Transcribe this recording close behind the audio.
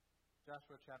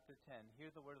Joshua chapter 10.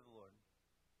 Hear the word of the Lord.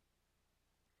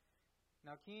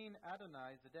 Now King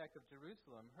Adoni-Zedek of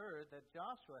Jerusalem heard that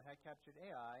Joshua had captured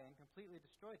Ai and completely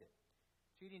destroyed it,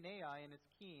 treating Ai and its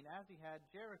king as he had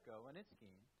Jericho and its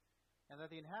king, and that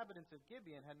the inhabitants of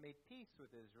Gibeon had made peace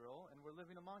with Israel and were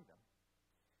living among them.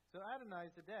 So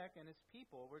Adoni-Zedek and his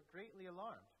people were greatly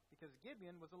alarmed, because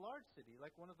Gibeon was a large city,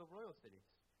 like one of the royal cities.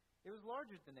 It was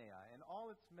larger than Ai, and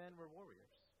all its men were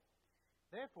warriors.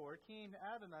 Therefore King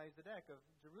Adoni-Zedek of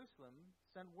Jerusalem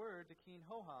sent word to King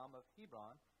Hoham of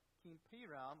Hebron, King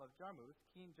Piram of Jarmuth,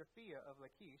 King Japhia of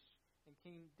Lachish, and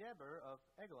King Deber of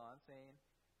Eglon, saying,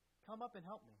 "Come up and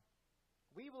help me.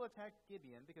 We will attack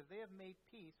Gibeon, because they have made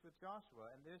peace with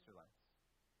Joshua and the Israelites."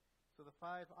 So the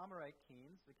 5 Amorite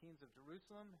kings, the kings of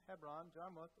Jerusalem, Hebron,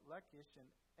 Jarmuth, Lachish,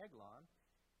 and Eglon,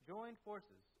 joined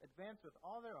forces, advanced with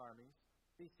all their armies,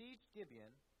 besieged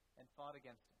Gibeon, and fought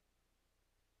against it.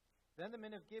 Then the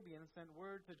men of Gibeon sent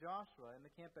word to Joshua in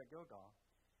the camp at Gilgal,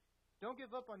 "Don't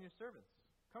give up on your servants.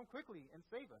 Come quickly and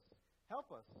save us. Help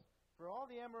us, for all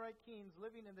the Amorite kings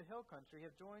living in the hill country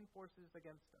have joined forces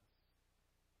against us."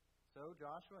 So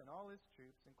Joshua and all his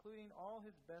troops, including all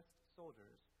his best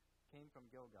soldiers, came from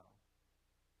Gilgal.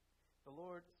 The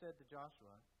Lord said to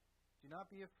Joshua, "Do not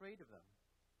be afraid of them,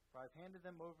 for I have handed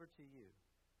them over to you.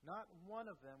 Not one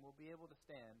of them will be able to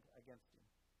stand against you."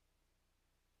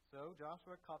 So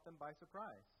Joshua caught them by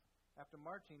surprise, after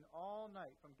marching all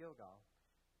night from Gilgal.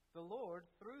 The Lord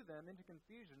threw them into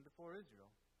confusion before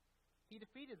Israel. He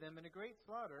defeated them in a great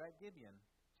slaughter at Gibeon,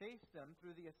 chased them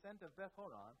through the ascent of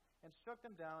Beth-horon, and struck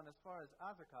them down as far as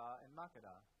Azekah and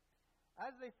Makkedah.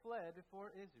 As they fled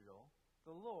before Israel,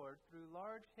 the Lord threw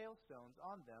large hailstones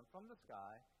on them from the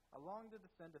sky along the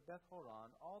descent of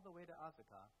Beth-horon all the way to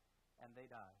Azekah, and they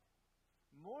died.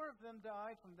 More of them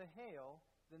died from the hail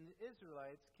than the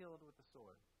Israelites killed with the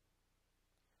sword.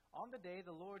 On the day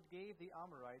the Lord gave the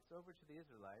Amorites over to the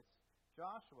Israelites,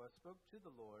 Joshua spoke to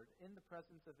the Lord in the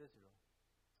presence of Israel.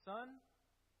 "Sun,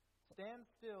 stand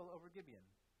still over Gibeon,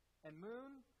 and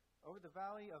moon over the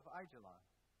valley of Aijalon."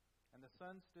 And the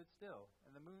sun stood still,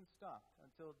 and the moon stopped,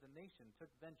 until the nation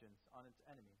took vengeance on its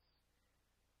enemies.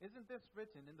 Isn't this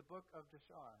written in the book of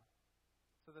Jashar?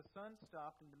 So the sun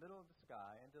stopped in the middle of the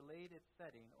sky and delayed its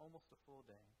setting almost a full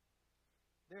day.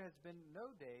 There has been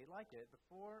no day like it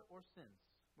before or since,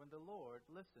 when the Lord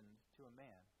listened to a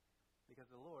man, because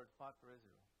the Lord fought for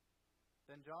Israel.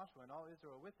 Then Joshua and all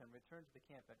Israel with him returned to the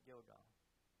camp at Gilgal.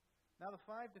 Now the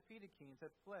 5 defeated kings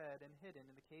had fled and hidden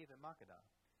in the cave at Makkedah.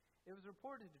 It was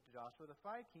reported to Joshua, "The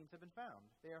 5 kings have been found.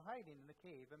 They are hiding in the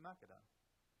cave at Makkedah."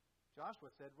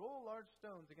 Joshua said, "Roll large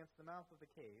stones against the mouth of the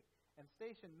cave, and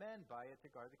station men by it to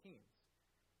guard the kings.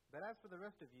 But as for the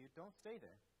rest of you, don't stay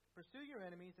there. Pursue your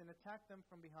enemies and attack them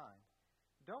from behind.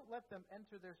 Don't let them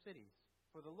enter their cities,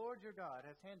 for the Lord your God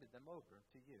has handed them over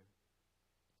to you."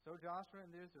 So Joshua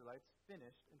and the Israelites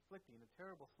finished inflicting a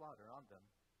terrible slaughter on them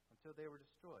until they were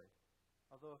destroyed,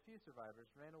 although a few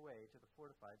survivors ran away to the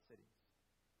fortified cities.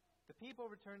 The people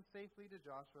returned safely to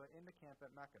Joshua in the camp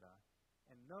at Makkedah,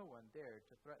 and no one dared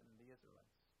to threaten the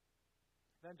Israelites.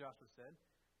 Then Joshua said,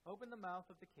 "Open the mouth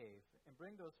of the cave and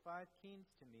bring those 5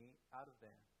 kings to me out of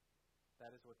there."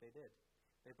 That is what they did.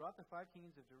 They brought the 5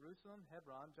 kings of Jerusalem,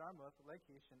 Hebron, Jarmuth,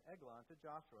 Lachish, and Eglon to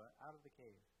Joshua out of the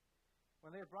cave.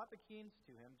 When they had brought the kings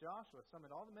to him, Joshua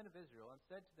summoned all the men of Israel and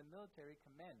said to the military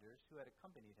commanders who had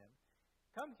accompanied him,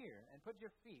 "Come here and put your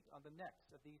feet on the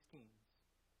necks of these kings."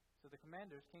 So the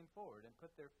commanders came forward and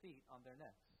put their feet on their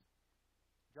necks.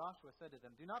 Joshua said to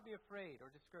them, "Do not be afraid or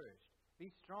discouraged.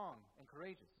 Be strong and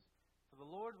courageous, for the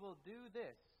Lord will do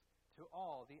this to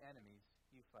all the enemies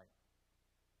you fight."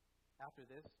 After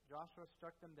this, Joshua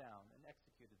struck them down and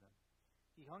executed them.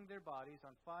 He hung their bodies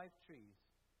on 5 trees,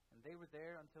 and they were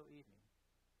there until evening.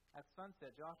 At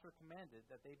sunset, Joshua commanded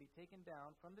that they be taken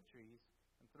down from the trees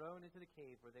and thrown into the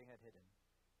cave where they had hidden.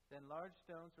 Then large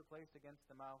stones were placed against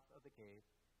the mouth of the cave,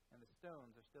 and the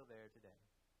stones are still there today.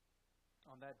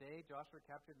 On that day, Joshua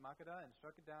captured Makkedah and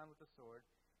struck it down with the sword,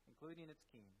 including its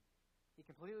king. He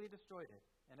completely destroyed it,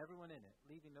 and everyone in it,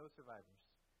 leaving no survivors.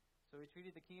 So he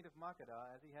treated the king of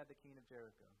Makkedah as he had the king of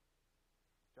Jericho.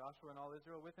 Joshua and all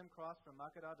Israel with him crossed from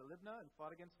Makkedah to Libnah and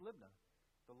fought against Libnah.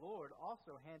 The Lord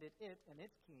also handed it and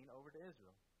its king over to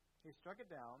Israel. He struck it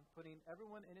down, putting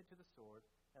everyone in it to the sword,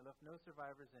 and left no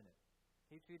survivors in it.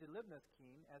 He treated Libnah's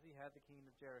king as he had the king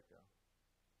of Jericho.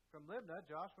 From Libnah,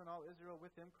 Joshua and all Israel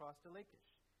with him crossed to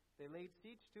Lachish. They laid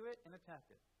siege to it and attacked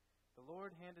it. The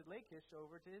Lord handed Lachish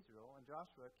over to Israel, and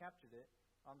Joshua captured it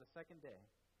on the 2nd day.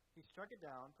 He struck it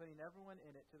down, putting everyone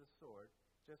in it to the sword,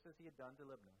 just as he had done to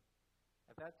Libnah.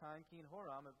 At that time, King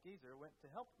Horam of Gezer went to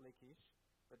help Lachish,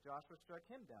 but Joshua struck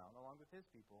him down along with his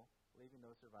people, leaving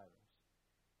no survivors.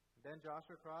 Then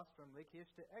Joshua crossed from Lachish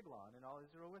to Eglon, and all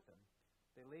Israel with him.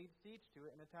 They laid siege to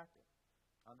it and attacked it.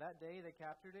 On that day they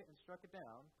captured it and struck it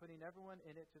down, putting everyone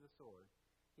in it to the sword.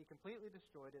 He completely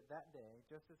destroyed it that day,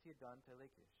 just as he had done to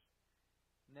Lachish.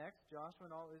 Next, Joshua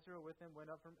and all Israel with him went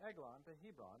up from Eglon to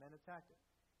Hebron and attacked it.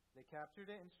 They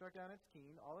captured it and struck down its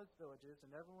king, all its villages,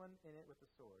 and everyone in it with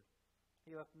the sword.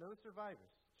 He left no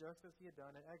survivors, just as he had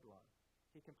done at Eglon.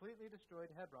 He completely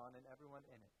destroyed Hebron and everyone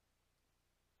in it.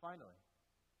 Finally,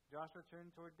 Joshua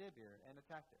turned toward Debir and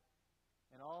attacked it,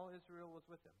 and all Israel was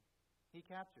with him. He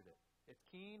captured it, its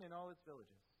king and all its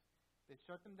villages. They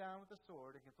struck them down with the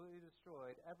sword and completely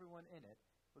destroyed everyone in it,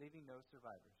 leaving no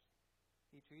survivors.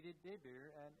 He treated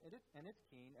Debir and its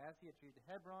king as he had treated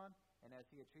Hebron and as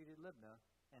he had treated Libnah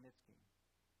and its king.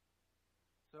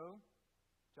 So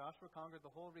Joshua conquered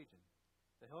the whole region,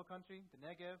 the hill country, the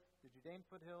Negev, the Judean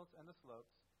foothills, and the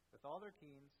slopes, with all their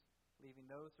kings, leaving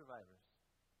no survivors.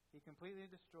 He completely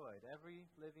destroyed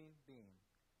every living being,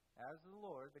 as the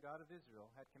Lord, the God of Israel,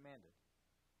 had commanded.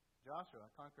 Joshua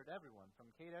conquered everyone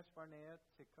from Kadesh Barnea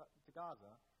to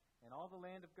Gaza, and all the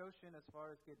land of Goshen as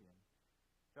far as Gibeon.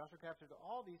 Joshua captured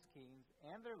all these kings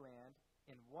and their land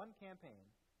in one campaign,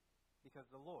 because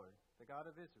the Lord, the God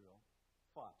of Israel,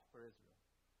 fought for Israel.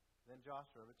 Then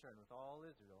Joshua returned with all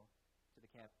Israel to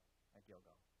the camp at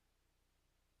Gilgal.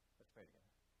 Let's pray together.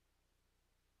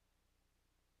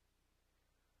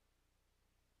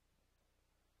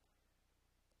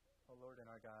 O Lord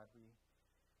and our God, we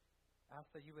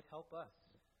ask that you would help us,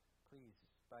 please,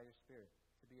 by your Spirit,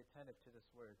 to be attentive to this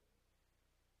word,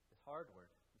 this hard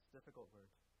word, this difficult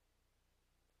word.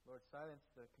 Lord, silence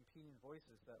the competing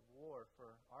voices that war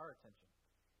for our attention,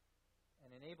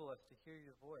 and enable us to hear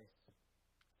your voice,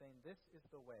 saying, "This is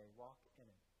the way, walk in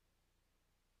it."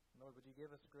 Lord, would you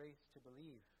give us grace to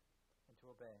believe and to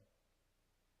obey?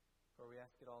 For we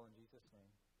ask it all in Jesus'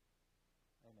 name.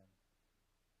 Amen.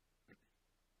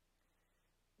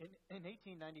 In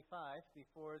 1895,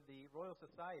 before the Royal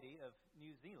Society of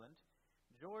New Zealand,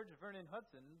 George Vernon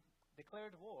Hudson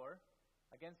declared war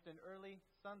against an early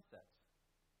sunset.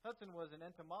 Hudson was an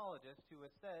entomologist who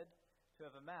was said to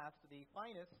have amassed the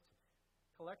finest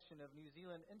collection of New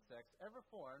Zealand insects ever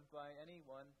formed by any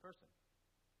one person.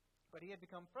 But he had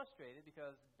become frustrated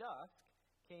because dusk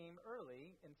came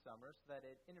early in summer, so that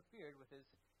it interfered with his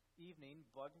evening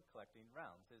bug collecting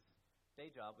rounds. His day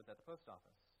job was at the post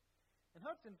office. And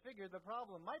Hudson figured the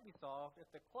problem might be solved if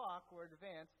the clock were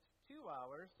advanced 2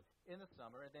 hours in the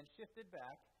summer and then shifted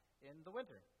back in the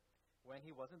winter, when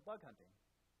he wasn't bug hunting.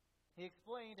 He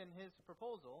explained in his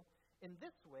proposal, in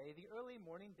this way the early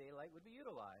morning daylight would be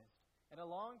utilized, and a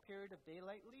long period of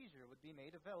daylight leisure would be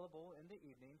made available in the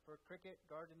evening for cricket,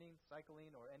 gardening,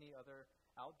 cycling, or any other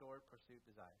outdoor pursuit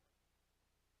desired.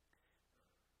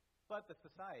 But the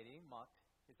society mocked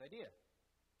his idea.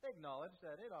 They acknowledged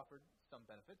that it offered some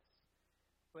benefits,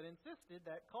 but insisted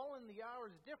that calling the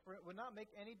hours different would not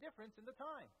make any difference in the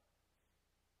time.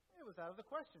 It was out of the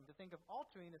question to think of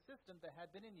altering a system that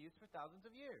had been in use for thousands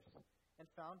of years and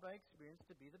found by experience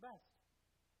to be the best.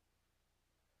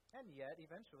 And yet,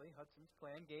 eventually, Hudson's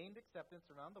plan gained acceptance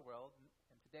around the world,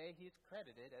 and today he is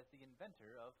credited as the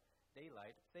inventor of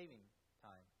daylight saving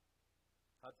time.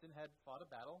 Hudson had fought a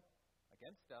battle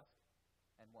against dusk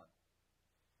and won.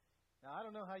 Now, I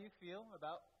don't know how you feel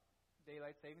about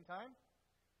daylight saving time.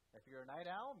 If you're a night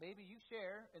owl, maybe you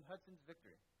share in Hudson's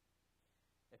victory.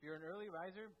 If you're an early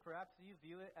riser, perhaps you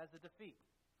view it as a defeat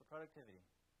for productivity.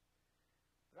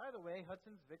 But either way,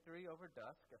 Hudson's victory over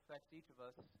dusk affects each of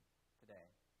us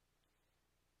today.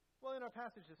 Well, in our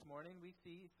passage this morning, we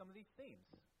see some of these themes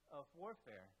of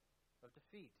warfare, of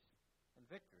defeat, and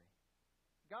victory.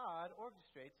 God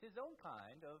orchestrates his own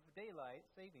kind of daylight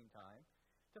saving time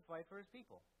to fight for his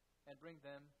people and bring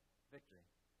them victory.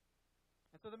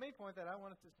 And so the main point that I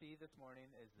want us to see this morning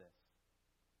is this.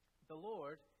 The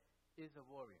Lord is a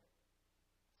warrior.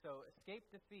 So escape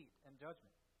defeat and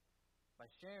judgment by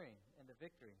sharing in the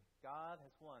victory God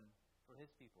has won for his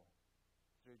people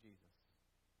through Jesus.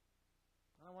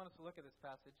 And I want us to look at this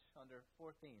passage under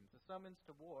 4 themes. The summons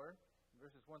to war, in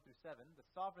verses 1 through 7. The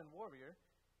sovereign warrior,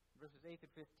 in verses 8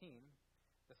 through 15.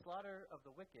 The slaughter of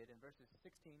the wicked, in verses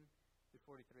 16 through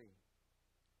 43.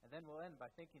 And then we'll end by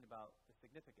thinking about the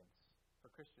significance for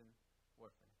Christian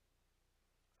warfare.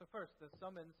 So first, the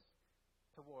summons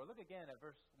to war. Look again at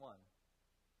verse 1.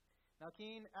 Now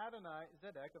King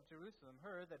Adoni-Zedek of Jerusalem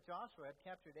heard that Joshua had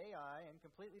captured Ai and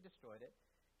completely destroyed it,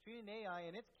 treating Ai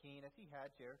and its king as he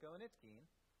had Jericho and its king,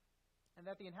 and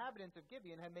that the inhabitants of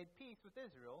Gibeon had made peace with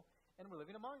Israel and were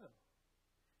living among them.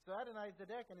 So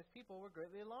Adoni-Zedek and his people were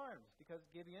greatly alarmed, because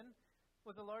Gibeon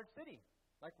was a large city,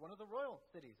 like one of the royal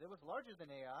cities. It was larger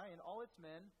than Ai, and all its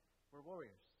men were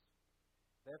warriors.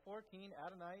 Therefore, King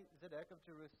Adoni-Zedek of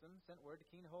Jerusalem sent word to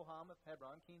King Hoham of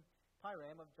Hebron, King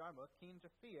Piram of Jarmuth, King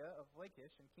Japhia of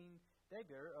Lachish, and King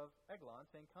Debir of Eglon,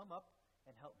 saying, "Come up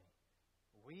and help me.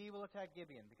 We will attack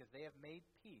Gibeon, because they have made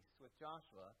peace with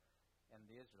Joshua and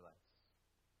the Israelites."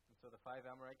 And so the 5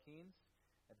 Amorite kings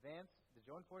advanced, the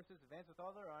joined forces advanced with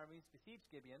all their armies, besieged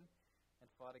Gibeon, and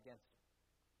fought against it.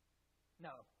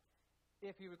 Now,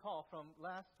 if you recall from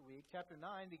last week, chapter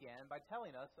 9 began by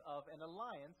telling us of an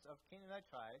alliance of Canaanite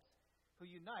tribes who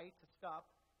unite to stop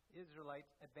Israelite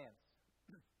advance.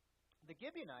 The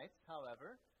Gibeonites,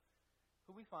 however,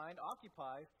 who we find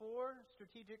occupy 4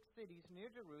 strategic cities near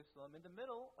Jerusalem in the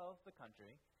middle of the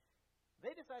country,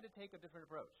 they decide to take a different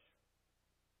approach.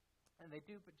 And they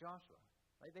dupe Joshua.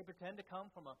 Right? They pretend to come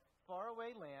from a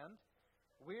faraway land,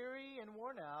 weary and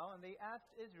worn out, and they ask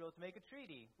Israel to make a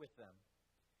treaty with them.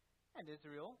 And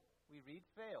Israel, we read,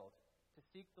 failed to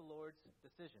seek the Lord's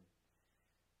decision.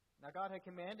 Now God had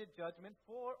commanded judgment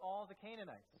for all the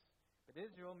Canaanites, but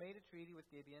Israel made a treaty with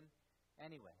Gibeon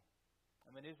anyway.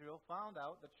 And when Israel found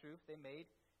out the truth, they made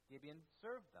Gibeon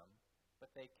serve them, but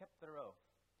they kept their oath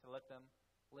to let them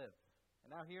live.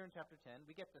 And now here in chapter 10,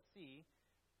 we get to see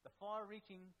the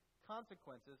far-reaching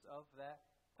consequences of that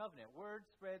covenant. Word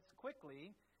spreads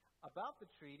quickly about the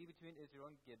treaty between Israel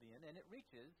and Gibeon, and it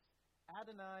reaches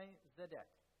Adoni-Zedek,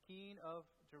 king of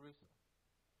Jerusalem.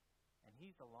 And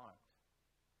he's alarmed.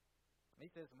 And he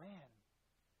says, "Man,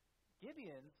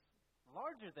 Gibeon's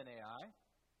larger than Ai.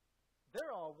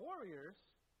 They're all warriors,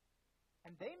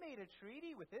 and they made a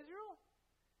treaty with Israel?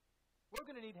 We're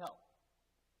going to need help.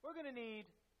 We're going to need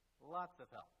lots of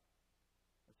help."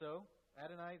 And so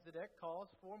Adoni-Zedek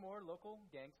calls 4 more local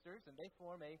gangsters, and they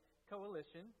form a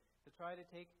coalition to try to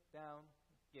take down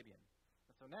Gibeon.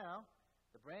 And so now,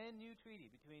 the brand new treaty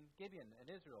between Gibeon and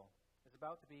Israel is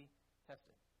about to be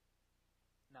tested.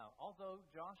 Now, although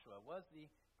Joshua was the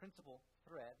principal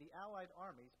threat, the allied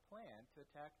armies planned to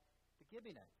attack the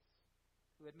Gibeonites,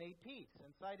 who had made peace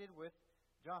and sided with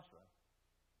Joshua.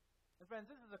 And friends,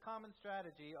 this is a common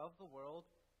strategy of the world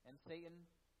and Satan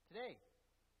today.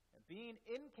 And being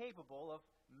incapable of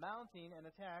mounting an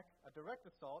attack, a direct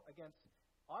assault against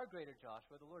our greater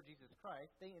Joshua, the Lord Jesus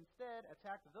Christ, they instead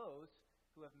attack those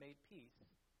who have made peace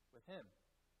with him.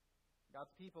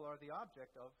 God's people are the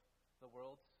object of the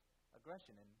world's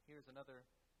aggression, and here's another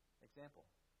example.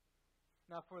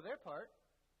 Now, for their part,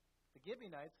 the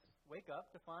Gibeonites wake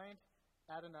up to find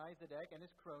Adoni-Zedek and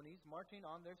his cronies marching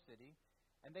on their city,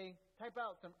 and they type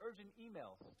out some urgent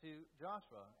emails to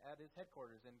Joshua at his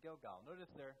headquarters in Gilgal. Notice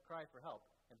their cry for help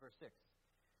in verse 6.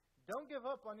 "Don't give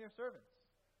up on your servants.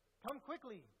 Come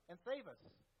quickly and save us.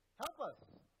 Help us,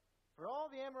 for all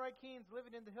the Amorite kings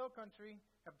living in the hill country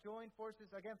have joined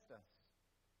forces against us."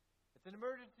 It's an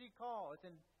emergency call. It's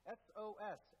an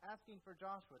SOS, asking for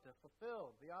Joshua to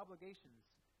fulfill the obligations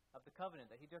of the covenant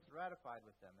that he just ratified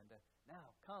with them, and to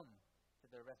now come to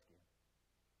their rescue.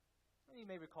 And you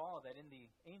may recall that in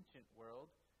the ancient world,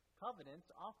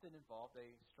 covenants often involved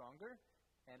a stronger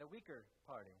and a weaker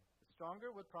party. The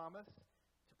stronger would promise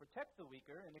to protect the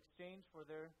weaker in exchange for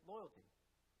their loyalty.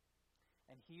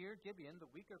 And here, Gibeon, the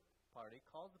weaker party,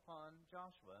 calls upon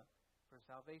Joshua for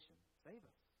salvation. Save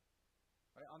us.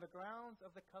 Right? On the grounds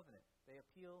of the covenant, they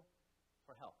appeal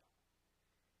for help.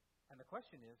 And the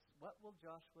question is, what will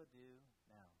Joshua do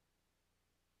now?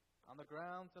 On the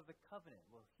grounds of the covenant,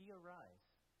 will he arise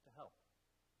to help?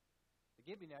 The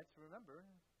Gibeonites, remember,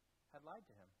 had lied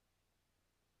to him.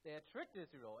 They had tricked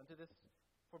Israel into this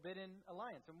forbidden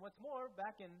alliance. And what's more,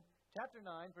 back in chapter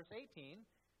 9, verse 18,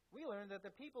 we learned that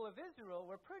the people of Israel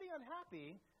were pretty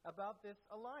unhappy about this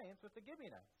alliance with the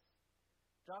Gibeonites.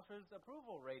 Joshua's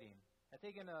approval rating had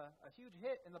taken a huge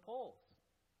hit in the polls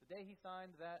the day he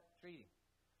signed that treaty.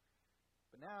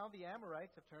 But now the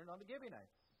Amorites have turned on the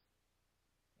Gibeonites.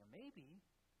 Now maybe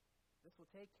this will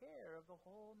take care of the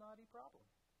whole knotty problem.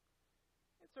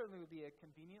 It certainly would be a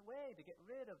convenient way to get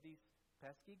rid of these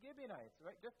pesky Gibeonites,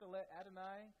 right? Just to let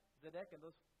Adoni-Zedek and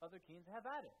those other kings have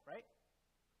at it, right?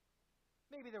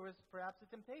 Maybe there was perhaps a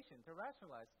temptation to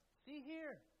rationalize. See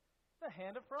here, the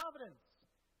hand of providence.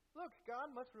 Look,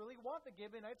 God must really want the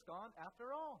Gibeonites gone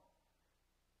after all.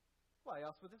 Why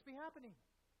else would this be happening?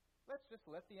 Let's just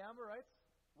let the Amorites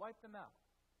wipe them out.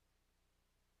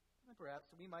 And perhaps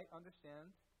we might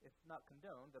understand, if not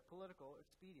condone, the political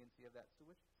expediency of that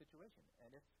situation,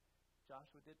 and if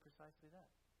Joshua did precisely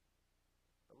that.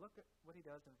 But look at what he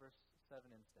does in verse 7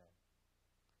 instead.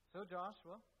 So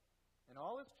Joshua and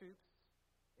all his troops,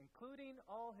 including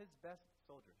all his best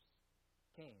soldiers,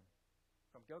 came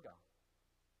from Gilgal.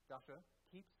 Joshua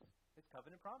keeps his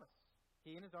covenant promise.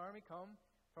 He and his army come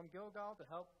from Gilgal to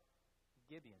help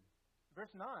Gibeon.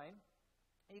 Verse 9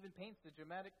 even paints the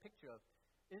dramatic picture of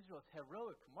Israel's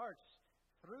heroic march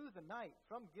through the night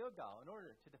from Gilgal in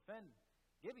order to defend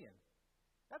Gibeon.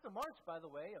 That's a march, by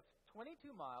the way, of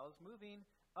 22 miles, moving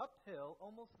uphill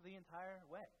almost the entire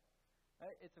way.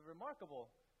 It's a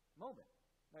remarkable moment.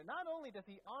 Now, not only does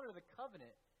he honor the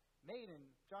covenant made in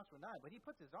Joshua 9, but he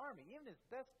puts his army, even his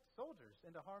best soldiers,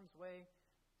 into harm's way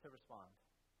to respond.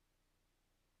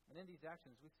 And in these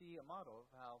actions, we see a model of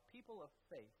how people of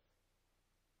faith,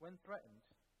 when threatened,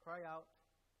 cry out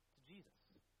to Jesus.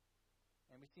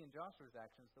 And we see in Joshua's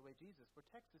actions the way Jesus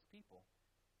protects his people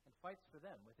and fights for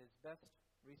them with his best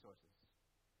resources.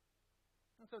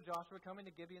 And so Joshua, coming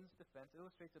to Gibeon's defense,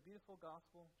 illustrates a beautiful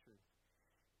gospel truth.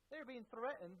 They are being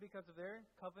threatened because of their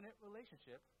covenant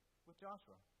relationship with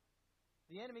Joshua.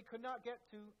 The enemy could not get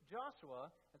to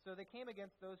Joshua, and so they came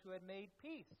against those who had made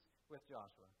peace with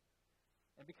Joshua.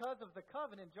 And because of the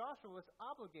covenant, Joshua was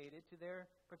obligated to their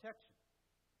protection.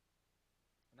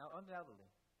 Now,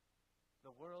 undoubtedly,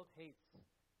 the world hates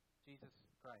Jesus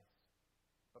Christ.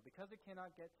 But because it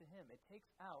cannot get to him, it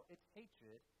takes out its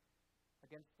hatred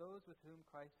against those with whom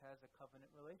Christ has a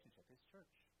covenant relationship, his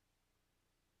church.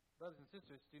 Brothers and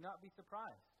sisters, do not be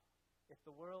surprised if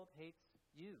the world hates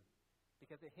you,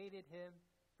 because it hated him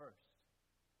first.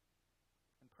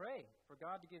 And pray for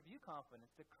God to give you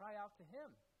confidence to cry out to him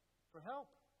for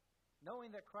help, knowing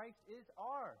that Christ is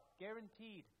our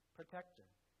guaranteed protector,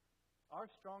 our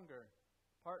stronger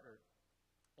partner,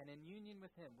 and in union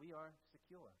with him we are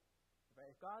secure.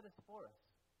 If God is for us,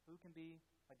 who can be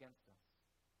against us?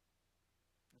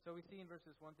 And so we see in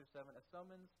verses 1 through 7 a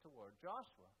summons to war.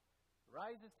 Joshua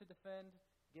rises to defend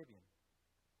Gibeon.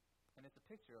 And it's a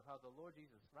picture of how the Lord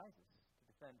Jesus rises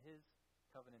to defend his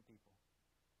covenant people.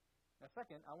 Now,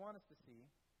 second, I want us to see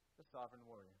the sovereign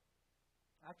warrior.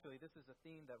 Actually, this is a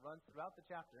theme that runs throughout the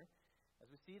chapter as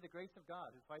we see the grace of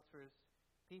God who fights for his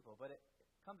people, but it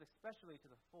comes especially to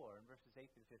the fore in verses 8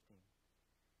 through 15.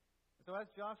 And so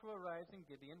as Joshua arrives in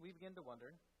Gibeon, we begin to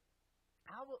wonder,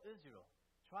 how will Israel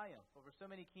triumph over so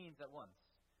many kings at once?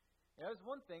 It was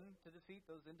one thing to defeat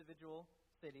those individual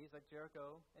cities like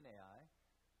Jericho and Ai,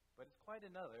 but it's quite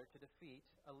another to defeat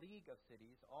a league of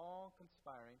cities all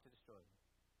conspiring to destroy you.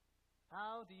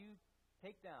 How do you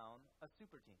take down a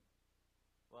super team?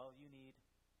 Well, you need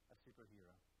a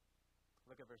superhero.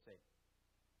 Look at verse 8.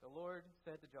 The Lord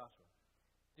said to Joshua,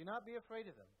 "Do not be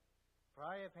afraid of them, for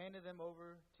I have handed them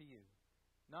over to you.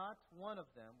 Not one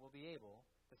of them will be able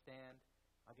to stand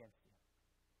against you."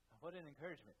 What an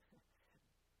encouragement.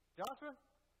 Joshua,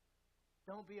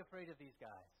 don't be afraid of these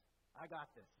guys. I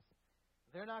got this.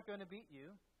 They're not going to beat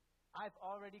you. I've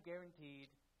already guaranteed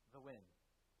the win.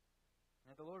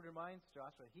 And the Lord reminds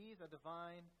Joshua, he's a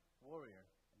divine warrior,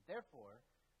 and therefore,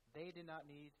 they did not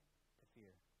need to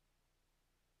fear.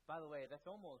 By the way, that's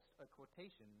almost a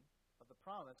quotation of the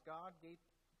promise God gave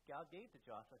to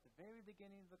Joshua at the very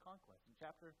beginning of the conquest. In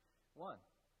chapter 1,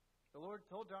 the Lord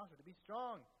told Joshua to be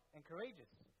strong and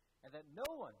courageous, and that no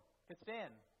one could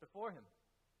stand before him.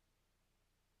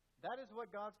 That is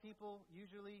what God's people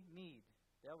usually need.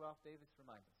 Dale Ralph Davis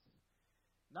reminds us.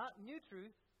 Not new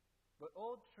truth, but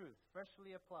old truth,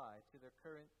 freshly applied to their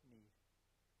current need.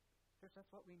 Church,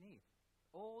 that's what we need.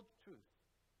 Old truth,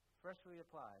 freshly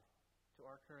applied to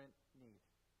our current need.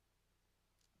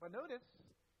 But notice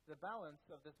the balance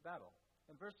of this battle.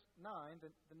 In verse 9,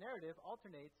 the narrative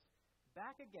alternates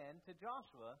back again to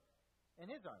Joshua and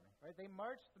his army. Right? They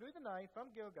march through the night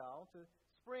from Gilgal to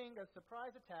spring a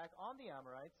surprise attack on the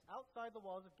Amorites outside the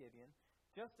walls of Gibeon,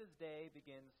 just as day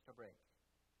begins to break.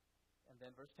 And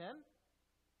then verse 10,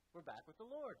 we're back with the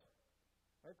Lord.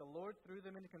 Right? The Lord threw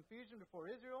them into confusion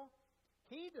before Israel.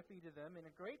 He defeated them in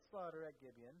a great slaughter at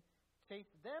Gibeon,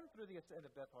 chased them through the ascent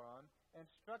of Beth-horon, and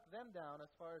struck them down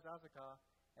as far as Azekah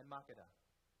and Makkedah.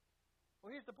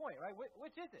 Well, here's the point, right?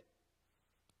 Which is it?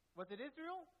 Was it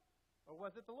Israel or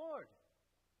was it the Lord?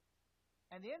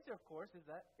 And the answer, of course, is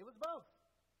that it was both.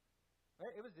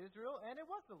 Right? It was Israel and it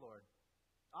was the Lord.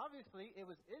 Obviously, it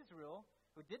was Israel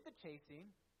who did the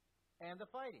chasing and the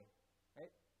fighting.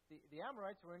 Right? The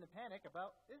Amorites were in a panic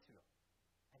about Israel.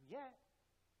 And yet,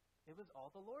 it was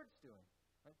all the Lord's doing.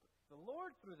 Right? The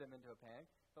Lord threw them into a panic.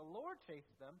 The Lord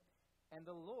chased them. And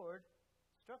the Lord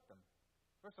struck them.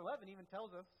 Verse 11 even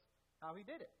tells us how he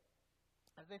did it.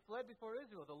 As they fled before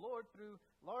Israel, the Lord threw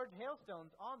large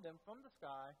hailstones on them from the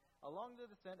sky along the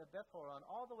descent of Beth-horon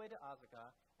all the way to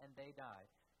Azekah, and they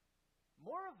died.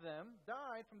 More of them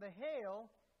died from the hail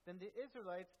than the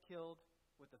Israelites killed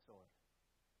with the sword.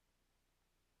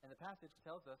 And the passage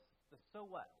tells us the so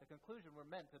what, the conclusion we're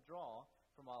meant to draw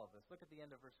from all of this. Look at the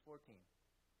end of verse 14.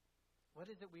 What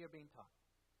is it we are being taught?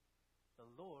 The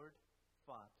Lord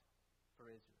fought for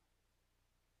Israel.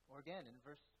 Or again in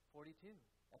verse 42,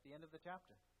 at the end of the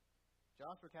chapter.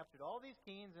 Joshua captured all these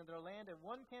kings and their land in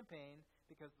one campaign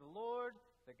because the Lord,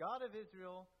 the God of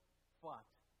Israel, fought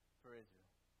for Israel.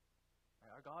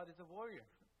 Our God is a warrior.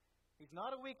 He's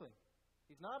not a weakling.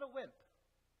 He's not a wimp.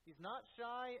 He's not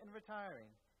shy and retiring.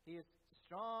 He is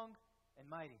strong and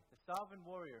mighty, the sovereign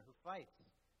warrior who fights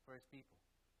for his people.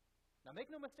 Now make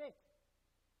no mistake,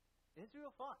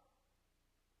 Israel fought.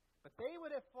 But they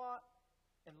would have fought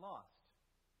and lost.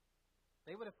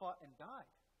 They would have fought and died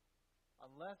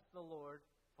unless the Lord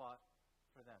fought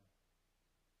for them.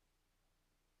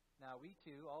 Now we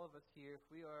too, all of us here, if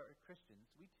we are Christians,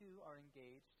 we too are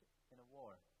engaged in a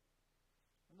war.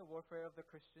 In the warfare of the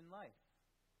Christian life.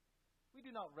 We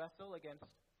do not wrestle against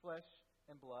flesh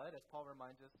and blood, as Paul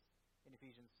reminds us in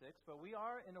Ephesians 6, but we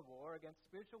are in a war against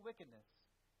spiritual wickedness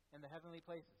in the heavenly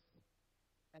places.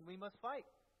 And we must fight.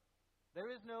 There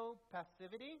is no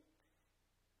passivity,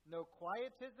 no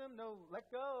quietism, no let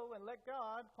go and let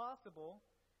God possible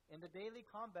in the daily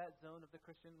combat zone of the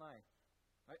Christian life.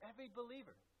 Right? Every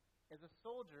believer is a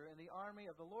soldier in the army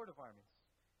of the Lord of armies.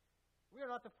 We are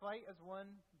not to fight as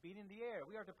one beating the air.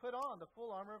 We are to put on the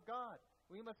full armor of God.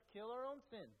 We must kill our own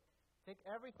sin, take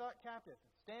every thought captive,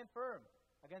 stand firm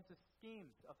against the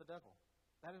schemes of the devil.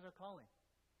 That is our calling.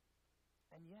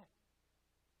 And yet,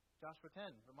 Joshua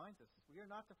 10 reminds us, we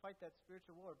are not to fight that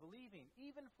spiritual war, believing,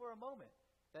 even for a moment,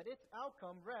 that its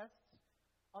outcome rests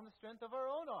on the strength of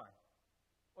our own arm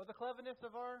or the cleverness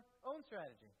of our own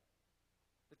strategy.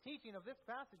 The teaching of this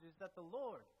passage is that the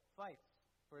Lord fights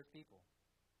for his people.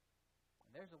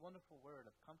 And there's a wonderful word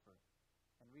of comfort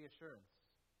and reassurance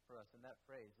for us in that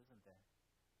phrase, isn't there?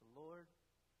 The Lord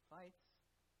fights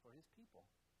for his people.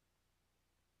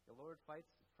 The Lord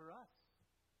fights for us.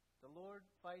 The Lord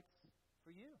fights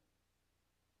for you.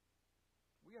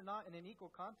 We are not in an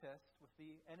equal contest with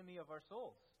the enemy of our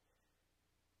souls.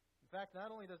 In fact,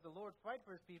 not only does the Lord fight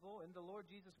for his people in the Lord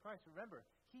Jesus Christ, remember,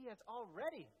 he has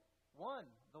already won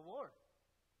the war.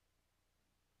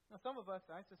 Now, some of us,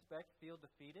 I suspect, feel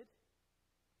defeated,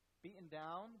 beaten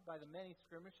down by the many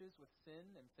skirmishes with sin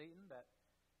and Satan that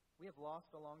we have lost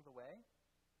along the way.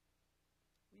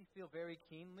 We feel very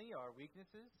keenly our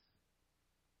weaknesses.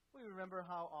 We remember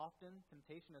how often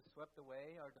temptation has swept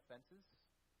away our defenses,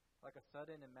 like a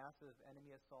sudden and massive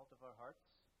enemy assault of our hearts.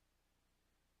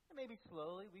 And maybe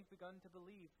slowly we've begun to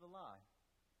believe the lie,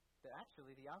 that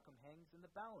actually the outcome hangs in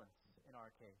the balance in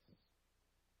our case,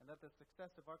 and that the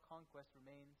success of our conquest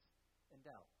remains in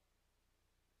doubt.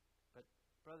 But,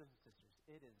 brothers and sisters,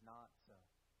 it is not so.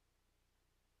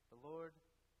 The Lord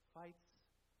fights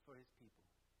for his people.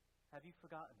 Have you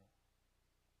forgotten it?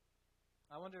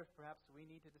 I wonder if perhaps we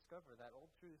need to discover that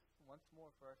old truth once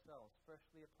more for ourselves,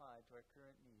 freshly applied to our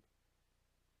current need.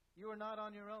 You are not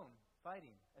on your own,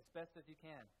 fighting as best as you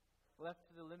can, left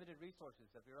to the limited resources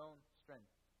of your own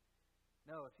strength.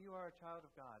 No, if you are a child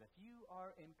of God, if you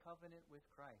are in covenant with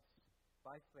Christ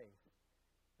by faith,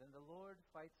 then the Lord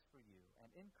fights for you,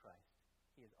 and in Christ,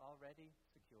 he has already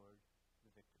secured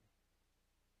the victory.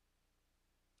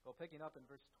 Well, picking up in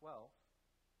verse 12,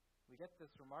 we get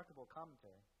this remarkable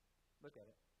commentary. Look at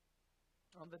it.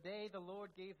 On the day the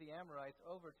Lord gave the Amorites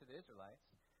over to the Israelites,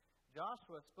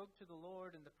 Joshua spoke to the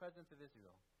Lord in the presence of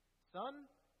Israel. Sun,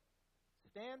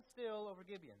 stand still over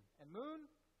Gibeon, and moon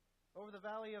over the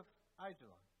valley of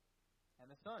Ajalon. And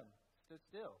the sun stood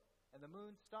still, and the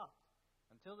moon stopped,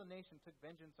 until the nation took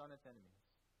vengeance on its enemies.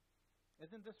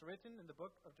 Isn't this written in the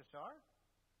book of Jashar?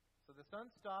 So the sun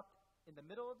stopped in the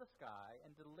middle of the sky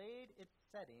and delayed its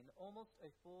setting almost a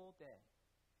full day.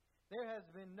 There has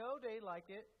been no day like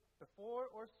it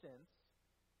before or since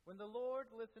when the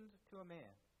Lord listened to a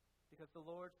man, because the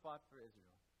Lord fought for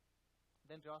Israel.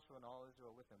 Then Joshua and all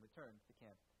Israel with him returned to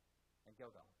camp at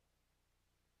Gilgal.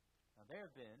 Now there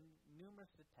have been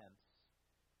numerous attempts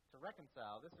to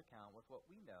reconcile this account with what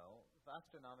we know of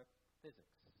astronomical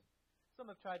physics.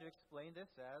 Some have tried to explain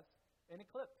this as an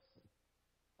eclipse,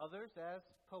 others as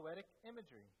poetic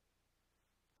imagery,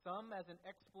 some as an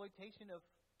exploitation of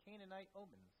Canaanite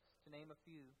omens, to name a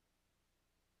few.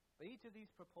 But each of these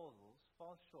proposals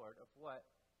falls short of what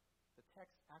the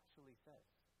text actually says.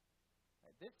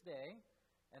 Right, this day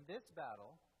and this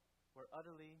battle were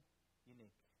utterly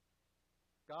unique.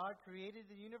 God created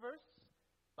the universe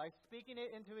by speaking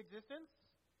it into existence.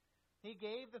 He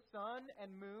gave the sun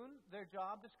and moon their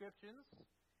job descriptions,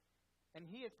 and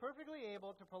he is perfectly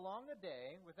able to prolong a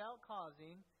day without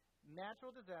causing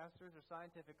natural disasters or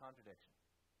scientific contradiction.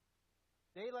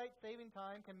 Daylight saving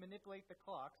time can manipulate the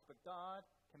clocks, but God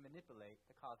can manipulate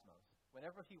the cosmos.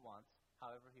 whenever he wants,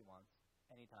 however he wants,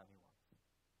 anytime he wants.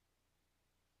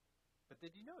 But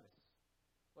did you notice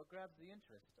what grabs the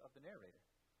interest of the narrator?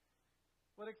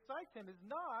 What excites him is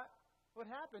not what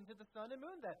happened to the sun and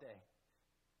moon that day.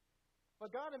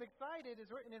 What got him excited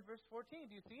is written in verse 14.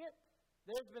 Do you see it?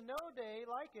 There's been no day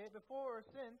like it before or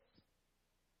since,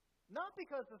 not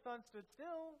because the sun stood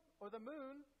still or the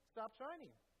moon stopped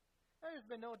shining. There's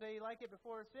been no day like it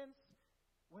before or since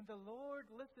when the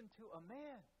Lord listened to a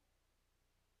man.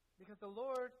 Because the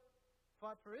Lord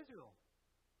fought for Israel.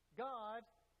 God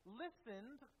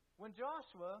listened when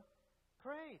Joshua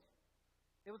prayed.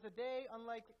 It was a day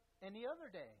unlike any other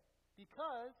day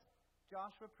because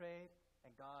Joshua prayed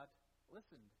and God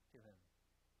listened to him.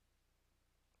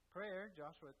 Prayer,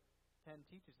 Joshua 10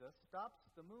 teaches us, stops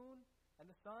the moon and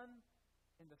the sun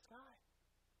in the sky.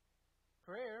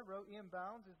 Prayer, wrote E.M.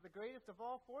 Bounds, is the greatest of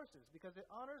all forces because it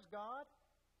honors God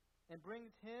and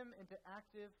brings him into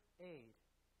active aid.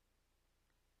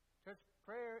 Church,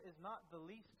 prayer is not the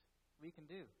least we can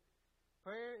do.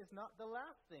 Prayer is not the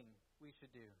last thing we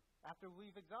should do after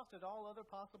we've exhausted all other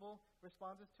possible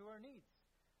responses to our needs.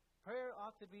 Prayer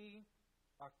ought to be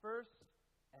our first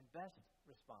and best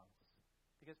response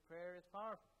because prayer is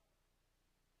powerful.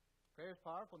 Prayer is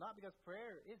powerful not because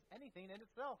prayer is anything in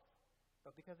itself,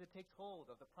 but because it takes hold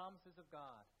of the promises of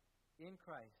God in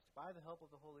Christ by the help of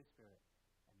the Holy Spirit.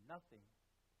 And nothing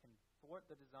can thwart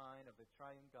the design of the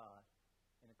triune God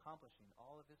in accomplishing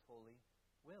all of his holy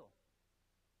will.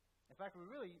 In fact, we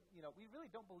really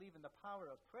don't believe in the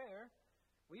power of prayer.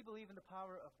 We believe in the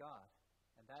power of God,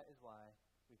 and that is why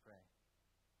we pray.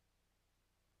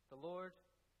 The Lord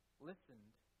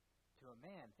listened to a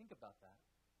man. Think about that.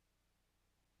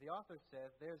 The author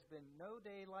says, there's been no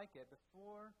day like it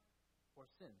before or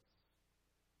since.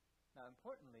 Now,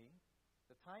 importantly,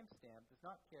 the timestamp does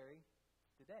not carry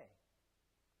today.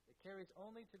 It carries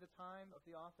only to the time of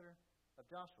the author of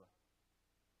Joshua.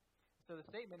 So the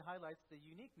statement highlights the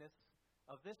uniqueness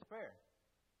of this prayer.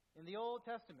 In the Old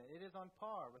Testament, it is on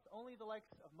par with only the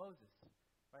likes of Moses,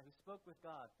 right, who spoke with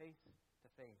God face to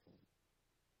face.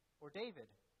 Or David,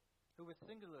 who was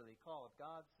singularly called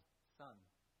God's son.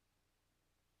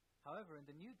 However, in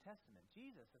the New Testament,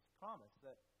 Jesus has promised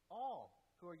that all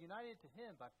who are united to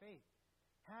him by faith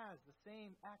has the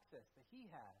same access that he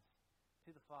has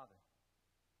to the Father.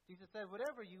 Jesus said,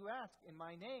 whatever you ask in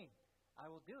my name, I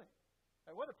will do it.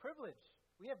 Right, what a privilege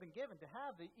we have been given to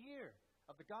have the ear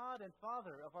of the God and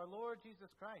Father of our Lord Jesus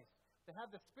Christ, to have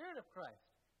the Spirit of Christ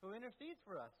who intercedes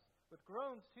for us with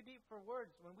groans too deep for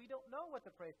words when we don't know what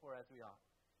to pray for as we ought.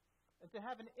 And to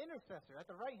have an intercessor at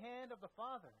the right hand of the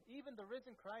Father, even the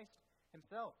risen Christ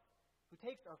himself, who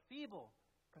takes our feeble,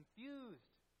 confused,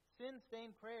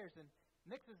 sin-stained prayers and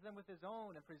mixes them with his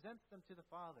own and presents them to the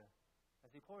Father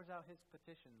as he pours out his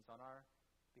petitions on our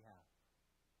behalf.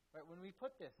 Right, when we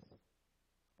put this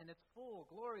in its full,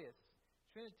 glorious,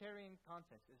 Trinitarian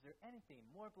context, is there anything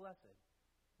more blessed,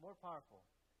 more powerful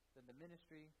than the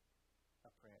ministry of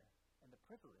prayer and the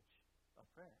privilege of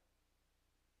prayer?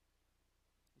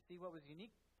 You see, what was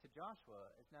unique to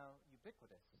Joshua is now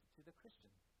ubiquitous to the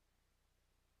Christian.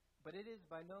 But it is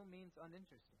by no means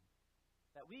uninteresting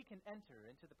that we can enter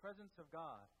into the presence of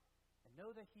God and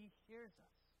know that he hears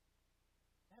us.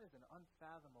 That is an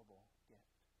unfathomable gift.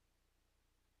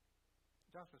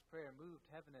 Joshua's prayer moved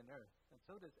heaven and earth, and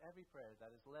so does every prayer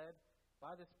that is led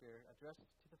by the Spirit, addressed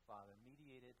to the Father,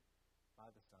 mediated by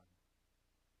the Son.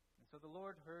 And so the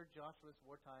Lord heard Joshua's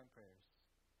wartime prayers.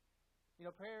 You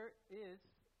know, prayer is,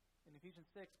 in Ephesians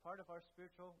 6, part of our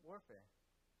spiritual warfare.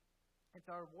 It's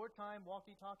our wartime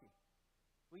walkie-talkie.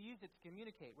 We use it to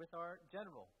communicate with our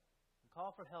general and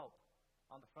call for help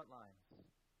on the front lines.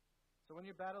 So when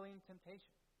you're battling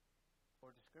temptation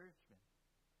or discouragement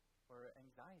or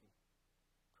anxiety,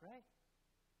 pray,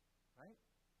 right?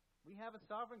 We have a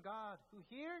sovereign God who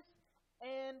hears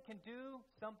and can do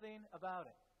something about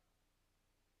it.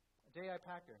 J.I.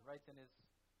 Packer writes in his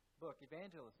book,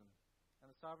 Evangelism and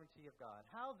the Sovereignty of God,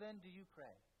 how then do you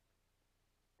pray?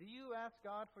 Do you ask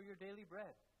God for your daily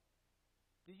bread?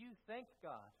 Do you thank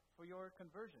God for your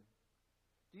conversion?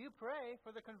 Do you pray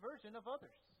for the conversion of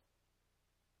others?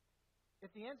 If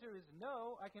the answer is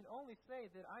no, I can only say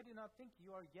that I do not think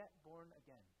you are yet born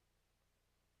again.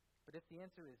 But if the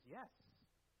answer is yes,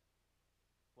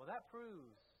 well, that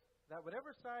proves that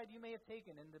whatever side you may have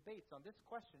taken in debates on this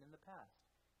question in the past,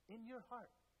 in your heart,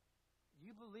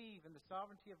 you believe in the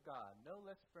sovereignty of God no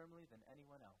less firmly than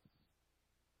anyone else.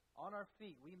 On our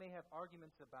feet, we may have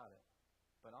arguments about it,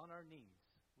 but on our knees,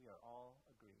 we are all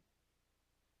agreed.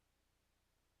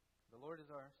 The Lord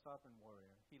is our sovereign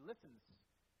warrior. He listens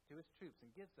to his troops and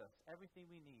gives us everything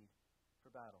we need for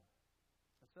battle.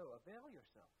 And so avail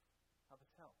yourself of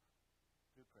his help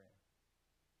through prayer.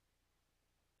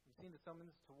 We've seen the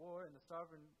summons to war and the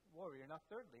sovereign warrior. Now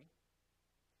thirdly,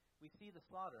 we see the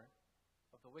slaughter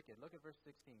of the wicked. Look at verse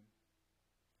 16.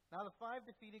 Now the 5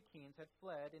 defeated kings had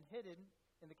fled and hidden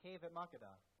in the cave at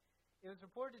Makkedah. It was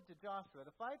reported to Joshua,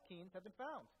 the 5 kings have been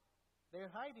found. They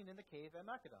are hiding in the cave at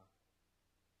Makkedah.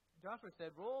 Joshua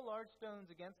said, roll large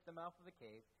stones against the mouth of the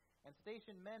cave and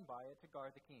station men by it to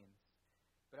guard the kings.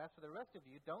 But as for the rest of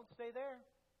you, don't stay there.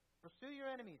 Pursue your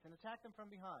enemies and attack them from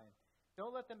behind.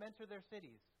 Don't let them enter their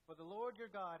cities, for the Lord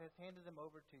your God has handed them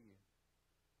over to you.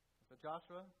 So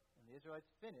Joshua and the Israelites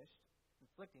finished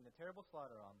inflicting a terrible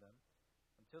slaughter on them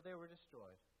until they were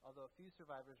destroyed, although a few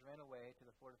survivors ran away to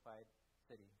the fortified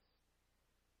cities.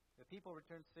 The people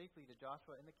returned safely to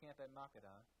Joshua in the camp at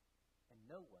Makkedah, and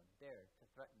no one dared to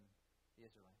threaten the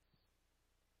Israelites.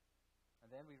 And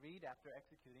then we read, after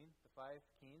executing the 5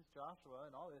 kings, Joshua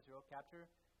and all Israel capture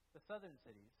the southern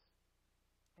cities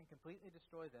and completely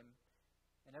destroy them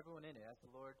and everyone in it, as the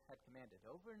Lord had commanded,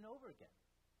 over and over again.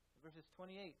 In verses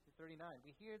 28 to 39,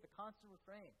 we hear the constant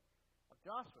refrain of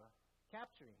Joshua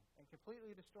capturing and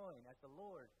completely destroying as the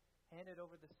Lord handed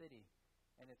over the city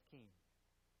and its king.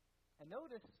 And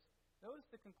notice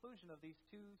the conclusion of these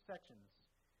 2 sections.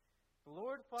 The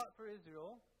Lord fought for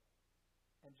Israel,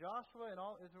 and Joshua and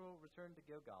all Israel returned to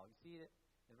Gilgal. You see it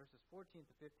in verses 14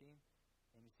 to 15,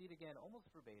 and you see it again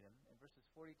almost verbatim in verses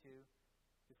 42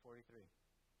 to 43.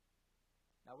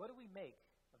 Now, what do we make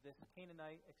of this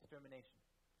Canaanite extermination?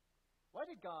 Why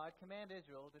did God command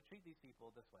Israel to treat these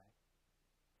people this way?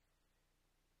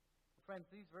 Friends,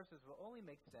 these verses will only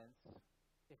make sense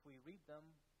if we read them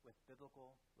with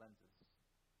biblical lenses.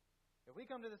 If we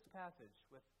come to this passage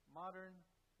with modern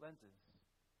lenses,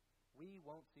 we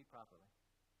won't see properly.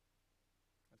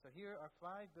 And so here are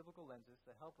 5 biblical lenses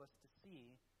that help us to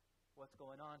see what's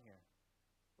going on here.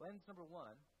 Lens number 1,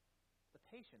 the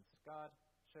patience God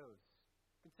shows.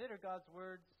 Consider God's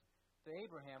words to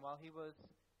Abraham while he was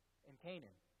in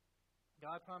Canaan.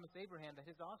 God promised Abraham that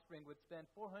his offspring would spend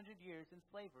 400 years in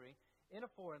slavery in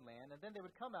a foreign land, and then they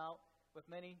would come out with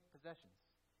many possessions.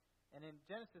 And in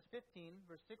Genesis 15,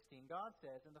 verse 16, God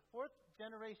says, in the 4th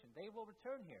generation they will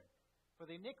return here, for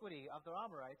the iniquity of the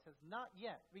Amorites has not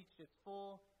yet reached its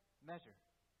full measure.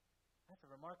 That's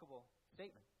a remarkable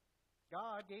statement.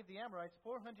 God gave the Amorites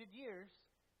 400 years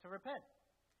to repent.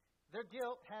 Their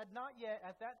guilt had not yet,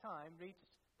 at that time, reached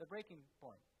the breaking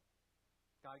point.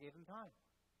 God gave them time.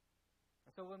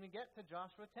 And so when we get to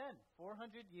Joshua 10,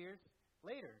 400 years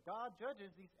later, God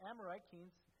judges these Amorite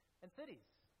kings and cities.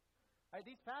 Right,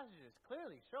 these passages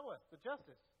clearly show us the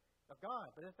justice of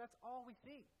God. But if that's all we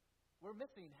see, we're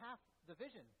missing half the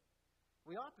vision.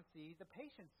 We ought to see the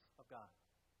patience of God.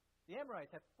 The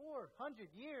Amorites had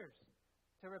 400 years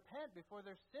to repent before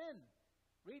their sin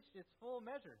reached its full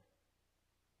measure.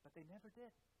 But they never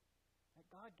did. And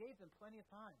God gave them plenty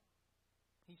of time.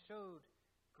 He showed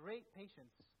great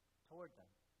patience toward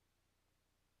them.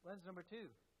 Lens number 2,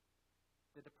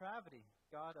 the depravity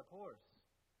God abhors.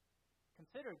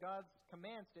 Consider God's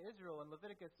commands to Israel in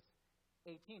Leviticus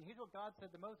 18. Here's what God said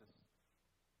to Moses.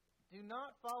 Do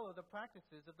not follow the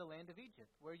practices of the land of Egypt,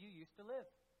 where you used to live,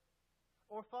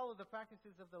 or follow the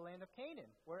practices of the land of Canaan,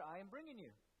 where I am bringing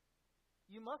you.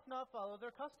 You must not follow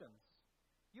their customs.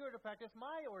 You are to practice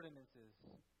my ordinances,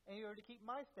 and you are to keep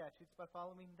my statutes by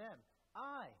following them.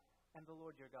 I am the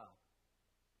Lord your God.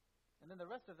 And then the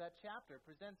rest of that chapter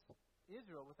presents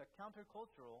Israel with a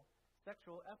countercultural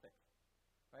sexual ethic.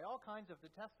 Right? All kinds of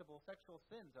detestable sexual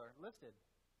sins are listed.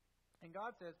 And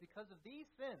God says, because of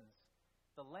these sins,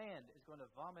 the land is going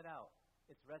to vomit out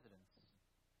its residents.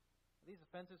 These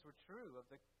offenses were true of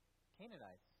the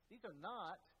Canaanites. These are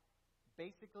not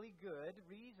basically good,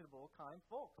 reasonable, kind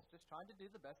folks, just trying to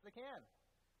do the best they can.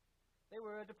 They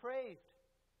were a depraved,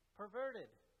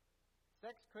 perverted,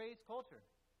 sex-crazed culture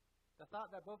that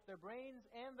thought that both their brains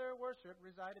and their worship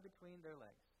resided between their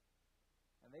legs.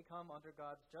 And they come under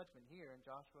God's judgment here in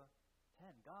Joshua 10.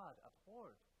 God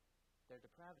abhorred their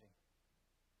depravity.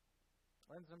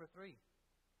 Lens number 3,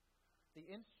 the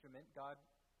instrument God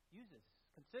uses.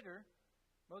 Consider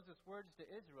Moses' words to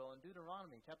Israel in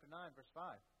Deuteronomy chapter 9, verse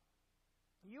 5.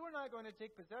 You are not going to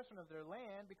take possession of their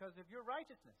land because of your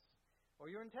righteousness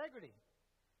or your integrity.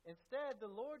 Instead,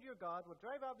 the Lord your God will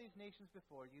drive out these nations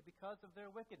before you because of their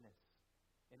wickedness,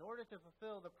 in order to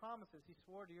fulfill the promises he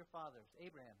swore to your fathers,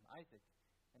 Abraham, Isaac,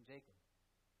 and Jacob.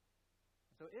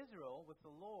 So Israel was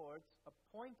the Lord's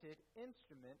appointed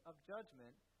instrument of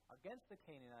judgment against the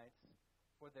Canaanites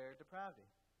for their depravity.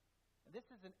 And this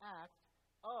is an act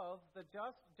of the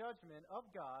just judgment of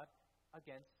God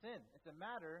against sin. It's a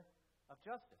matter of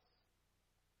justice.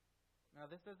 Now,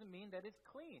 this doesn't mean that it's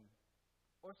clean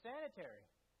or sanitary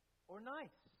or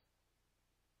nice.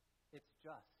 It's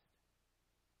just.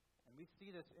 And we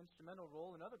see this instrumental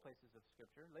role in other places of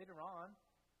Scripture. Later on,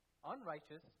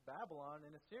 unrighteous Babylon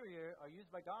and Assyria are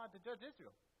used by God to judge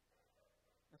Israel.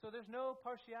 And so there's no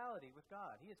partiality with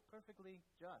God. He is perfectly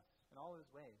just in all his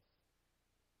ways.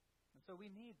 And so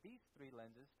we need these three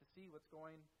lenses to see what's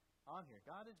going on here.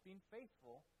 God is being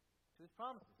faithful to his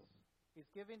promises. He's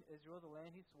giving Israel the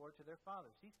land he swore to their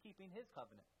fathers. He's keeping his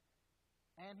covenant.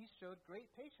 And he showed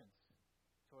great patience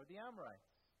toward the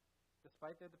Amorites,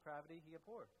 despite their depravity he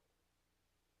abhorred.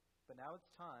 But now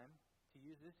it's time to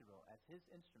use Israel as his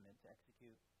instrument to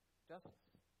execute justice.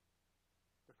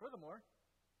 But furthermore,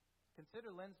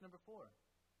 consider lens number 4,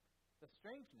 the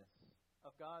strangeness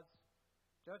of God's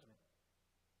judgment.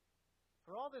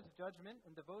 For all this judgment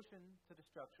and devotion to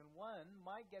destruction, one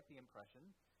might get the impression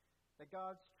that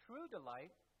God's true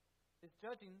delight is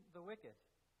judging the wicked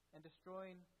and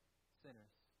destroying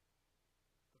sinners.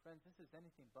 But friends, this is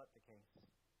anything but the case.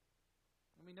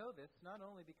 And we know this not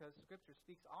only because Scripture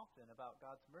speaks often about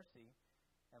God's mercy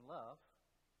and love,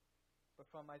 but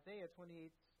from Isaiah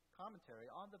 28's commentary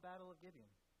on the Battle of Gibeon.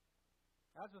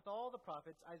 As with all the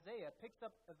prophets, Isaiah picks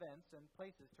up events and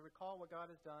places to recall what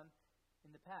God has done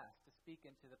in the past, to speak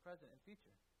into the present and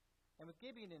future. And with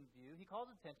Gibeon in view, he calls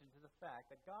attention to the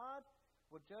fact that God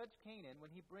will judge Canaan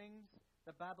when he brings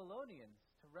the Babylonians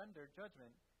to render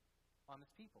judgment on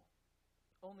his people.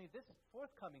 Only this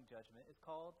forthcoming judgment is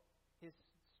called his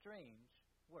strange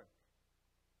work.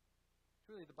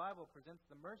 Truly, the Bible presents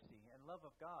the mercy and love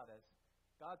of God as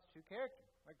God's true character.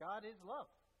 Right? God is love.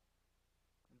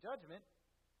 And judgment,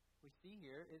 we see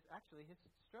here, is actually his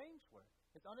strange work,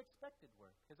 his unexpected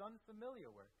work, his unfamiliar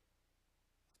work,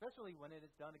 especially when it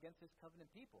is done against his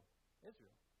covenant people,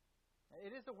 Israel.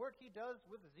 It is the work he does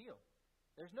with zeal.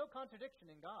 There's no contradiction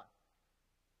in God,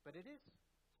 but it is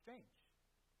strange.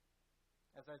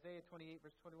 As Isaiah 28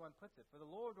 verse 21 puts it, "For the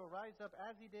Lord will rise up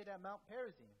as he did at Mount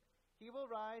Perazim. He will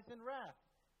rise in wrath,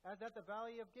 as at the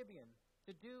valley of Gibeon,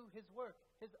 to do his work,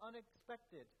 his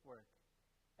unexpected work,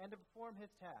 and to perform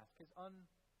his task, his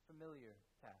unfamiliar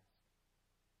task."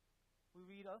 We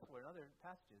read elsewhere in other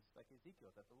passages, like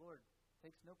Ezekiel, that the Lord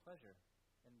takes no pleasure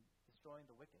in destroying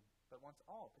the wicked, but wants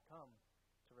all to come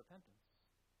to repentance.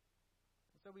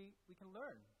 And so we can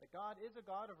learn that God is a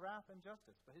God of wrath and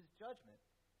justice, but his judgment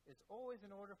is always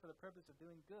in order for the purpose of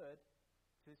doing good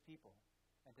to his people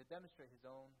and to demonstrate his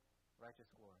own righteous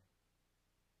glory.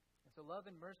 And so love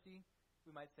and mercy,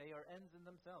 we might say, are ends in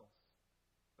themselves,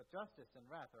 but justice and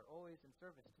wrath are always in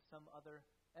service to some other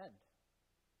end.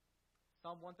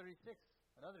 Psalm 136,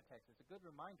 another text, is a good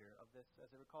reminder of this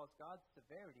as it recalls God's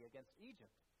severity against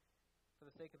Egypt for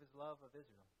the sake of his love of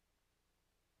Israel.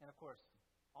 And of course,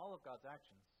 all of God's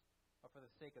actions are for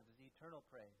the sake of his eternal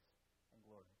praise and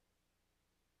glory.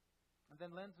 And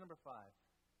then lens number 5,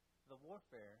 the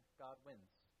warfare God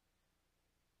wins.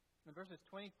 In verses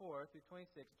 24 through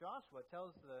 26, Joshua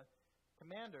tells the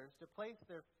commanders to place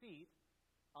their feet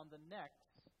on the necks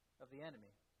of the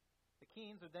enemy. The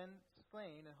kings are then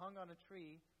slain and hung on a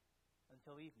tree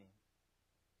until evening.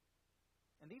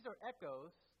 And these are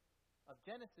echoes of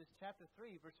Genesis chapter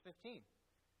 3, verse 15,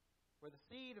 where the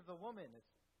seed of the woman is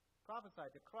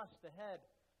prophesied to crush the head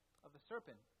of the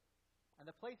serpent, and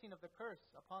the placing of the curse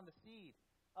upon the seed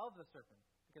of the serpent,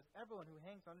 because everyone who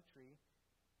hangs on a tree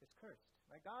is cursed.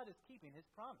 Right? God is keeping his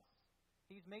promise.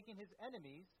 He's making his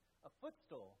enemies a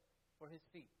footstool for his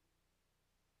feet.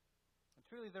 And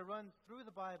truly there runs through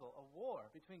the Bible a war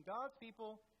between God's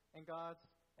people and God's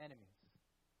enemies.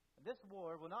 And this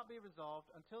war will not be resolved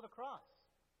until the cross,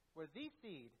 where the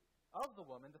seed of the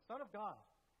woman, the Son of God,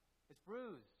 is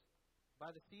bruised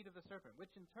by the seed of the serpent,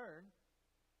 which in turn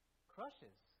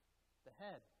crushes the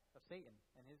head of Satan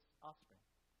and his offspring.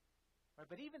 Right?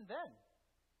 But even then,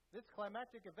 this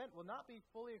climactic event will not be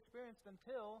fully experienced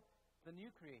until the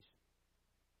new creation.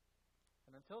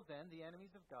 And until then, the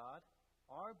enemies of God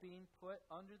are being put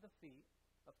under the feet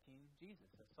of King Jesus,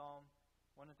 as Psalm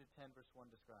 110 verse 1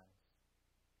 describes.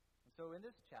 And so in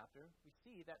this chapter, we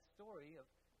see that story of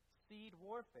seed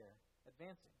warfare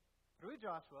advancing. Through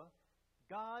Joshua,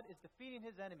 God is defeating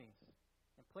his enemies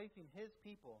and placing his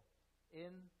people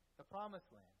in the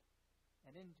promised land.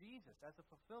 And in Jesus, as a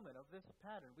fulfillment of this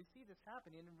pattern, we see this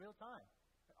happening in real time.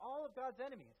 All of God's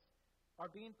enemies are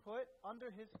being put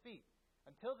under his feet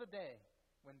until the day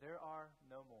when there are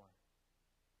no more.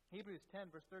 Hebrews 10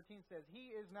 verse 13 says,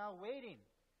 "He is now waiting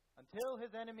until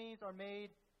his enemies are made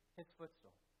his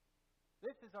footstool."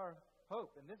 This is our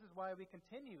hope, and this is why we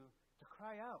continue to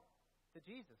cry out to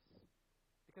Jesus,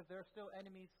 because there are still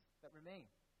enemies that remain.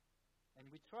 And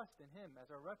we trust in him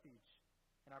as our refuge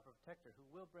and our protector who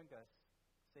will bring us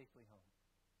safely home.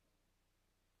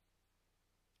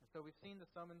 And so we've seen the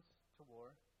summons to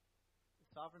war, the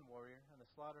sovereign warrior, and the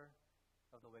slaughter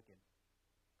of the wicked.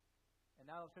 And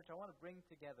now, church, I want to bring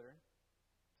together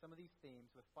some of these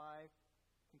themes with 5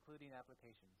 concluding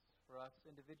applications for us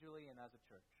individually and as a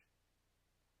church.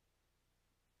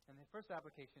 And the first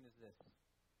application is this.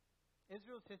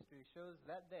 Israel's history shows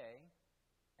that they,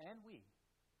 and we,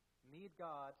 need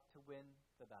God to win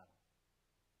the battle.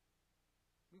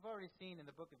 We've already seen in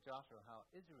the book of Joshua how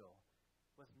Israel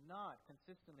was not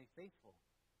consistently faithful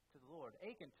to the Lord.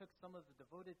 Achan took some of the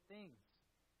devoted things,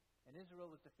 and Israel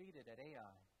was defeated at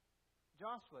Ai.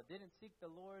 Joshua didn't seek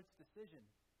the Lord's decision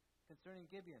concerning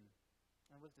Gibeon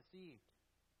and was deceived.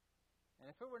 And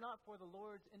if it were not for the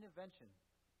Lord's intervention,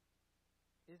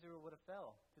 Israel would have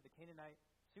fell to the Canaanite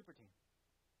super team.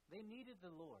 They needed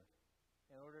the Lord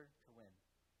in order to win.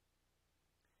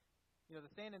 You know,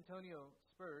 the San Antonio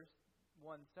Spurs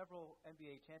won several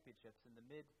NBA championships in the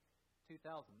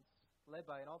mid-2000s, led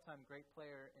by an all-time great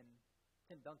player in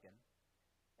Tim Duncan.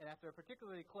 And after a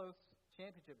particularly close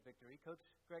championship victory, Coach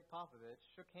Greg Popovich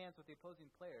shook hands with the opposing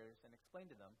players and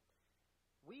explained to them,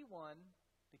 "We won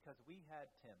because we had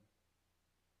Tim."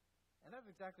 And that's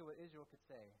exactly what Israel could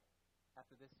say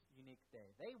after this unique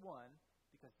day. They won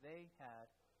because they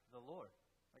had the Lord.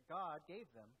 God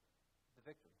gave them the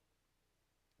victory.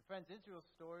 And friends, Israel's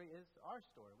story is our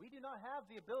story. We do not have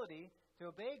the ability to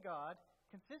obey God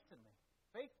consistently,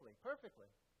 faithfully, perfectly.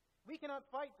 We cannot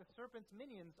fight the serpent's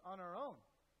minions on our own.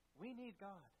 We need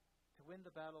God to win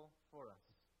the battle for us.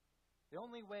 The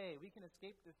only way we can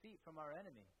escape defeat from our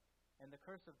enemy and the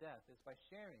curse of death is by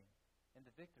sharing in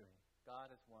the victory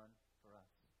God has won for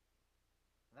us.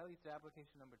 And that leads to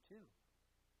application number 2.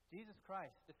 Jesus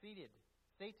Christ defeated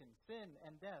Satan, sin,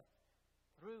 and death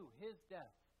through his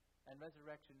death and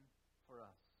resurrection for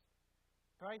us.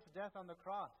 Christ's death on the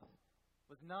cross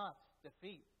was not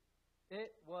defeat.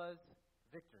 It was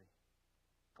victory.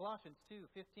 Colossians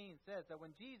 2:15 says that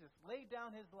when Jesus laid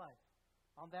down his life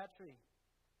on that tree,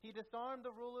 he disarmed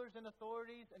the rulers and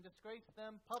authorities and disgraced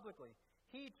them publicly.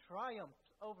 He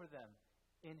triumphed over them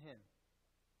in him.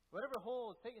 Whatever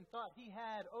hold Satan thought he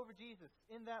had over Jesus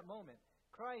in that moment,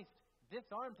 Christ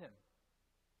disarmed him.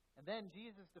 And then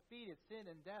Jesus defeated sin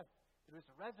and death through his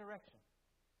resurrection.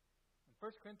 And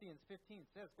 1 Corinthians 15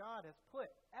 says God has put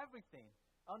everything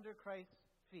under Christ's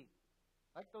feet.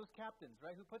 Like those captains,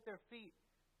 right, who put their feet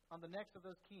on the necks of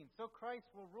those kings. So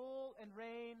Christ will rule and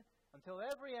reign until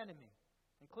every enemy,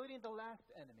 including the last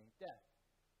enemy, death,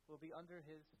 will be under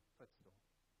his footstool.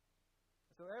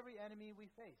 So every enemy we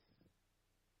face,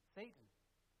 Satan,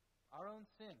 our own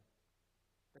sin,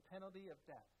 the penalty of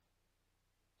death,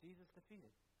 Jesus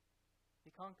defeated. He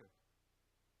conquered.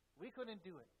 We couldn't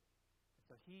do it,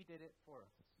 so he did it for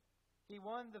us. He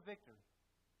won the victory.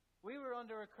 We were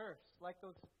under a curse like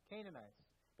those Canaanites,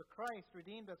 but Christ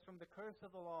redeemed us from the curse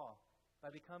of the law by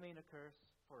becoming a curse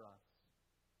for us.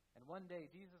 And one day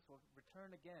Jesus will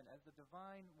return again as the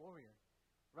divine warrior,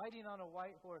 riding on a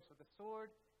white horse with a sword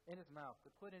in his mouth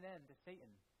to put an end to Satan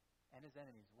and his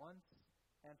enemies once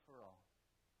and for all.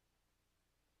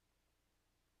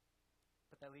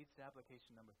 But that leads to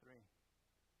application number 3.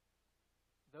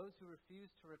 Those who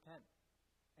refuse to repent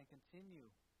and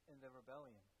continue in their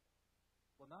rebellion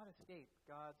will not escape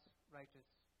God's righteous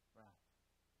wrath.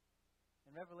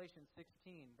 In Revelation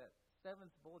 16, that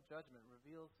 7th bowl judgment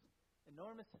reveals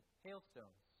enormous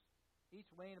hailstones,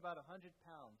 each weighing about 100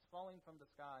 pounds, falling from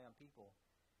the sky on people.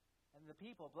 And the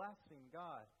people blaspheme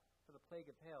God for the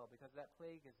plague of hail because that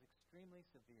plague is extremely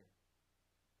severe.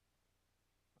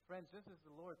 Friends, just as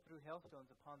the Lord threw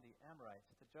hailstones upon the Amorites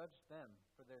to judge them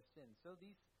for their sins, so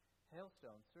these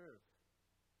hailstones serve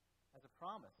as a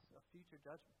promise of future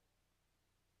judgment.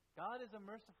 God is a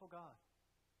merciful God,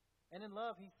 and in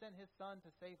love he sent his Son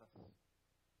to save us.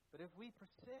 But if we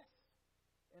persist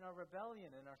in our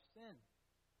rebellion and our sin,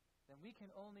 then we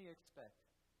can only expect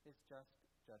his just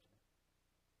judgment.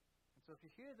 And so if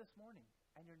you're here this morning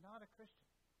and you're not a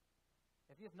Christian,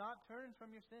 if you have not turned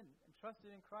from your sin and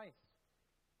trusted in Christ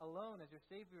alone as your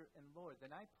Savior and Lord, then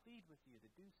I plead with you to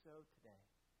do so today,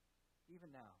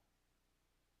 even now.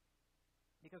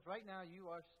 Because right now you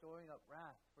are storing up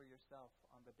wrath for yourself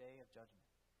on the day of judgment.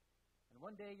 And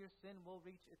one day your sin will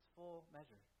reach its full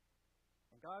measure,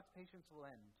 and God's patience will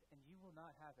end, and you will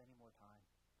not have any more time.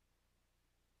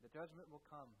 The judgment will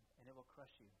come, and it will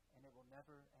crush you, and it will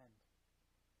never end.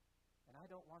 And I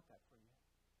don't want that for you.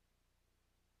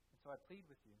 And so I plead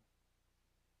with you,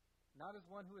 not as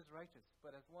one who is righteous,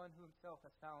 but as one who himself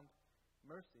has found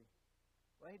mercy.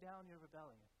 Lay down your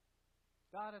rebellion.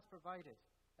 God has provided,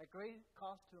 at great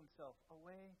cost to himself, a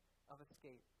way of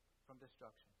escape from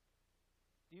destruction.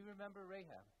 Do you remember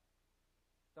Rahab,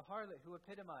 the harlot who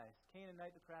epitomized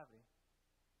Canaanite depravity?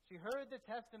 She heard the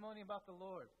testimony about the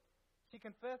Lord. She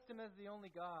confessed Him as the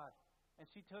only God, and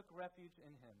she took refuge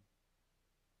in Him.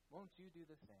 Won't you do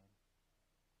the same?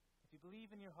 If you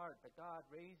believe in your heart that God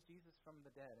raised Jesus from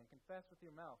the dead and confess with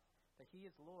your mouth that He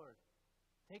is Lord,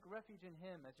 take refuge in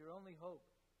Him as your only hope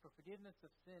for forgiveness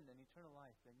of sin and eternal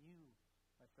life, then you,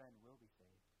 my friend, will be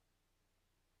saved.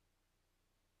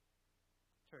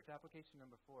 Church, application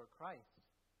number 4, Christ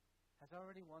has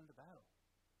already won the battle.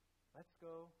 Let's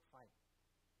go fight.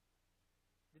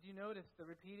 Did you notice the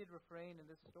repeated refrain in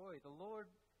this story? The Lord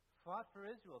fought for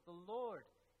Israel. The Lord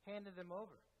handed them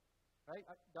over. Right?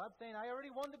 God's saying, I already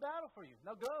won the battle for you.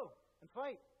 Now go and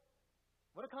fight.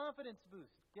 What a confidence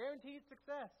boost. Guaranteed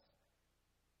success.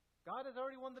 God has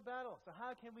already won the battle. So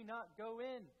how can we not go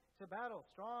in to battle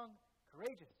strong,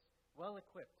 courageous,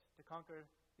 well-equipped to conquer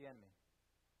the enemy?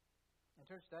 And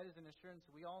church, that is an assurance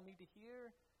we all need to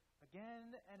hear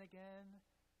again and again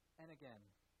and again.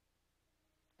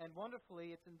 And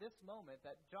wonderfully, it's in this moment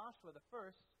that Joshua the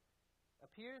first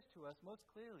appears to us most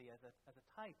clearly as a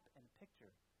type and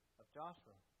picture of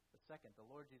Joshua the second, the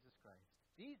Lord Jesus Christ.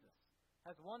 Jesus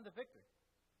has won the victory.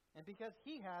 And because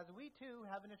He has, we too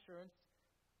have an assurance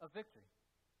of victory.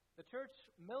 The church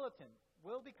militant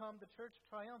will become the church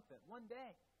triumphant one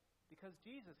day because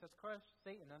Jesus has crushed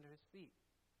Satan under His feet,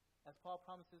 as Paul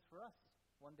promises for us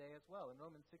one day as well in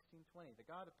Romans 16:20. The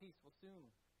God of peace will soon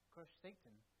crush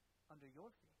Satan under your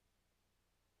feet.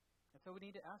 And so we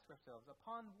need to ask ourselves,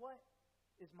 upon what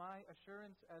is my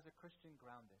assurance as a Christian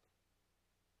grounded?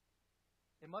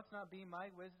 It must not be my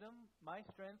wisdom, my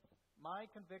strength, my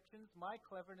convictions, my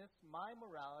cleverness, my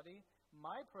morality,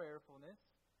 my prayerfulness,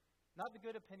 not the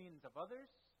good opinions of others,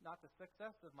 not the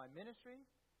success of my ministry.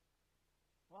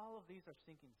 All of these are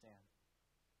sinking sand.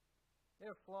 They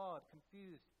are flawed,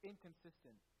 confused,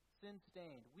 inconsistent,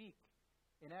 sin-stained, weak,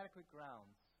 inadequate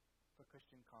grounds for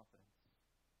Christian confidence.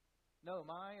 No,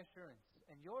 my assurance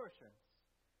and your assurance,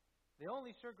 the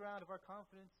only sure ground of our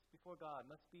confidence before God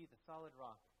must be the solid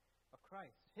rock of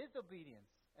Christ, His obedience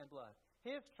and blood,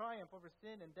 His triumph over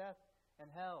sin and death and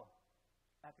hell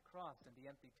at the cross and the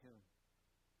empty tomb.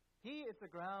 He is the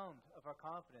ground of our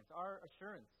confidence, our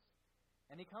assurance.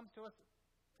 And He comes to us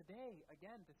today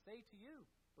again to say to you,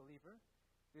 believer,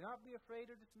 do not be afraid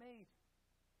or dismayed.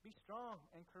 Be strong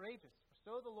and courageous, for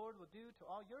so the Lord will do to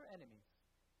all your enemies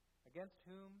against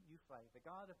whom you fight. The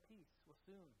God of peace will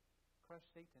soon crush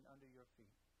Satan under your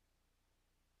feet.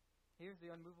 Here's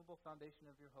the unmovable foundation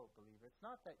of your hope, believer. It's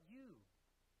not that you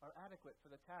are adequate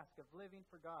for the task of living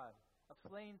for God, of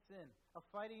slaying sin, of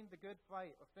fighting the good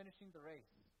fight, or finishing the race.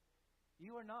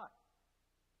 You are not.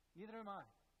 Neither am I.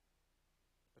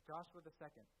 But Joshua the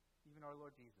second, even our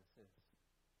Lord Jesus, is.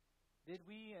 Did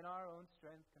we in our own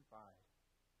strength confide,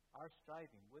 our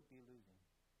striving would be losing.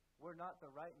 We're not the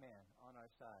right man on our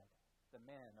side, the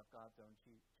man of God's own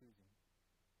choosing.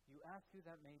 You ask who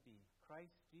that may be.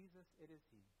 Christ Jesus, it is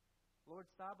He. Lord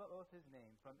Sabaoth His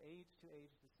name, from age to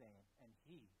age the same, and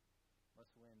He must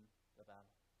win the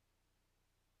battle.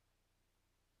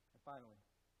 And finally,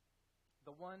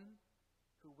 the one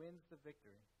who wins the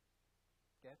victory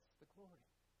gets the glory.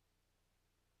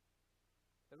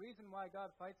 The reason why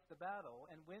God fights the battle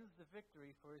and wins the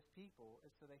victory for His people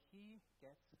is so that He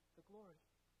gets the glory.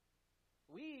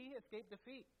 We escape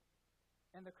defeat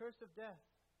and the curse of death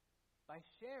by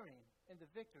sharing in the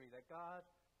victory that God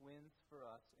wins for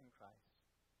us in Christ.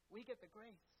 We get the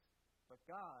grace, but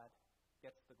God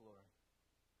gets the glory.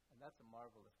 And that's a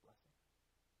marvelous blessing.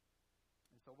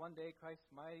 And so one day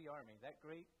Christ's mighty army, that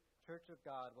great church of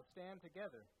God, will stand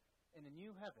together in a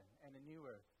new heaven and a new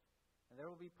earth. And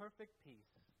there will be perfect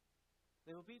peace.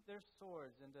 They will beat their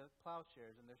swords into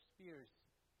plowshares and their spears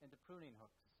into pruning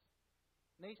hooks.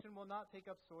 Nation will not take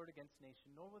up sword against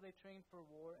nation, nor will they train for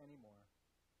war anymore.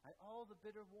 And all the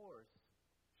bitter wars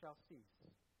shall cease.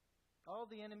 All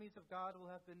the enemies of God will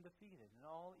have been defeated, and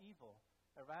all evil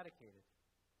eradicated.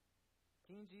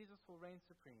 King Jesus will reign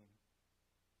supreme.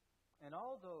 And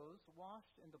all those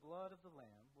washed in the blood of the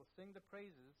Lamb will sing the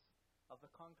praises of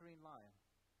the conquering Lion,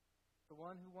 the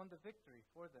one who won the victory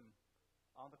for them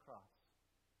on the cross,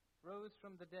 rose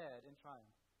from the dead in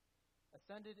triumph,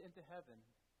 ascended into heaven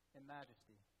in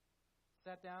majesty,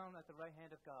 sat down at the right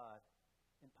hand of God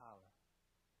in power,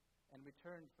 and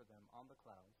returned for them on the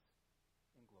clouds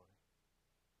in glory.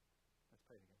 Let's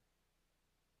pray together.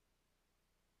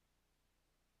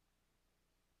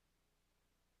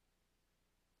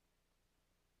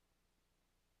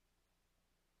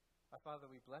 Our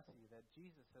Father, we bless You that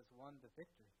Jesus has won the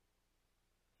victory.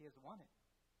 He has won it.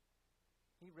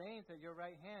 He reigns at your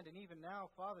right hand, and even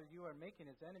now, Father, you are making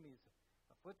his enemies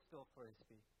a footstool for his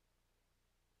feet.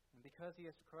 And because he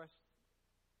has crushed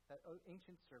that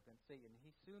ancient serpent, Satan,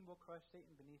 he soon will crush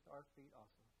Satan beneath our feet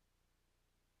also.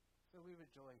 So we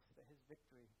rejoice that his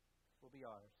victory will be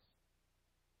ours.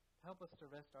 Help us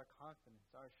to rest our confidence,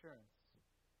 our assurance,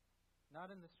 not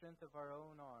in the strength of our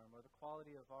own arm or the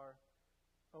quality of our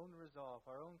own resolve,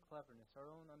 our own cleverness,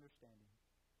 our own understanding,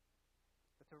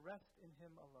 but to rest in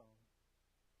him alone,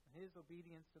 in his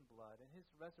obedience and blood, in his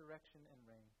resurrection and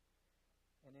reign,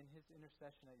 and in his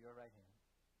intercession at your right hand.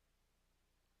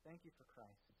 Thank you for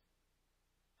Christ.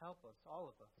 Help us, all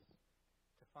of us,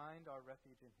 to find our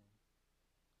refuge in him.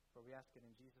 For we ask it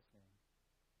in Jesus' name.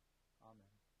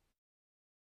 Amen.